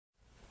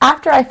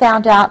After I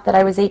found out that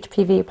I was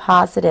HPV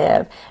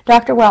positive,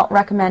 Dr. Welt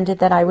recommended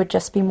that I would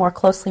just be more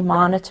closely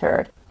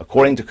monitored.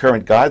 According to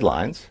current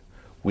guidelines,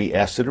 we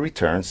asked her to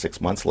return 6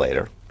 months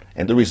later,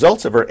 and the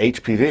results of her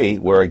HPV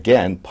were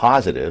again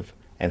positive,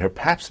 and her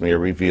pap smear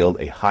revealed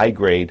a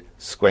high-grade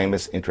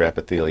squamous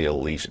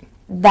intraepithelial lesion.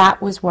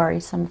 That was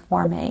worrisome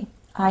for me.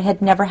 I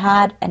had never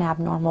had an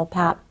abnormal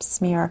pap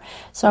smear,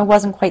 so I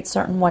wasn't quite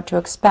certain what to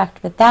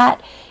expect, but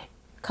that,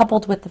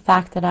 coupled with the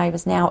fact that I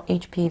was now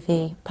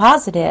HPV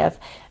positive,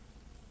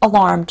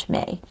 alarmed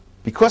me.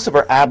 Because of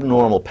her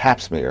abnormal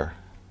pap smear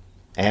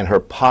and her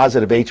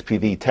positive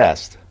HPV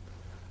test,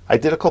 I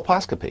did a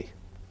colposcopy.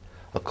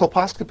 A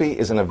colposcopy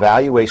is an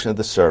evaluation of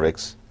the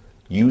cervix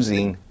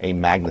using a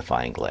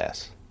magnifying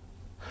glass.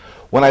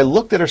 When I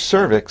looked at her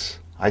cervix,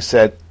 I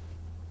said,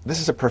 this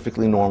is a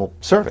perfectly normal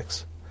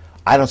cervix.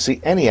 I don't see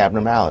any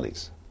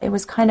abnormalities. It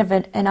was kind of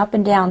an up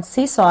and down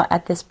seesaw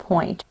at this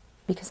point,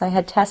 because I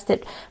had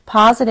tested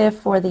positive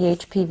for the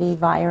HPV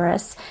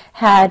virus,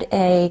 had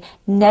a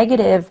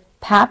negative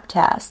pap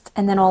test,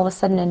 and then all of a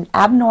sudden an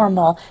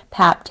abnormal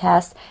pap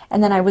test,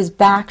 and then I was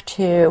back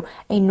to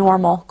a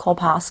normal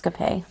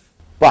colposcopy.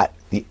 But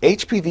the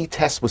HPV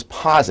test was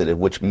positive,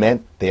 which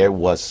meant there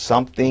was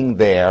something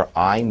there.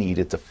 I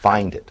needed to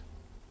find it.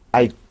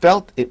 I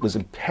felt it was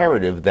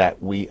imperative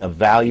that we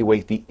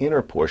evaluate the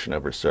inner portion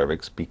of her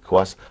cervix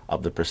because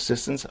of the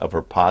persistence of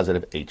her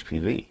positive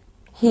HPV.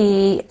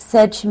 He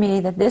said to me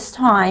that this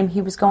time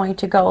he was going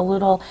to go a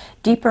little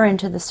deeper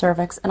into the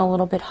cervix and a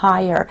little bit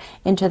higher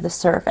into the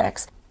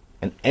cervix.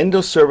 An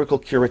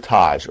endocervical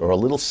curettage, or a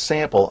little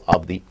sample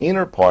of the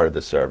inner part of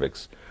the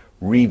cervix,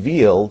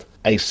 revealed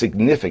a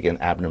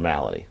significant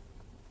abnormality.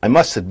 I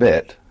must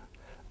admit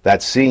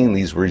that seeing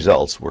these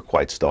results were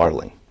quite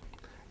startling.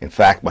 In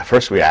fact, my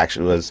first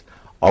reaction was,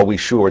 are we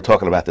sure we're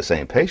talking about the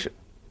same patient?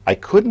 I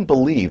couldn't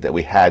believe that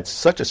we had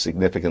such a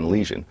significant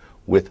lesion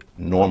with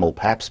normal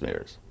pap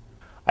smears.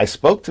 I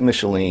spoke to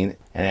Micheline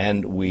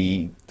and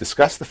we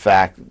discussed the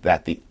fact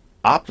that the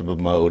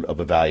optimum mode of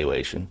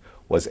evaluation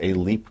was a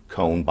leap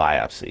cone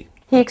biopsy.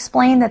 He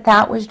explained that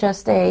that was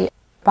just a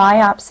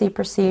biopsy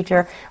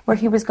procedure where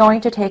he was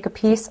going to take a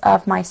piece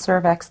of my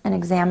cervix and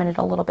examine it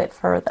a little bit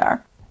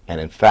further. And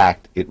in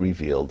fact, it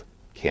revealed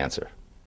cancer.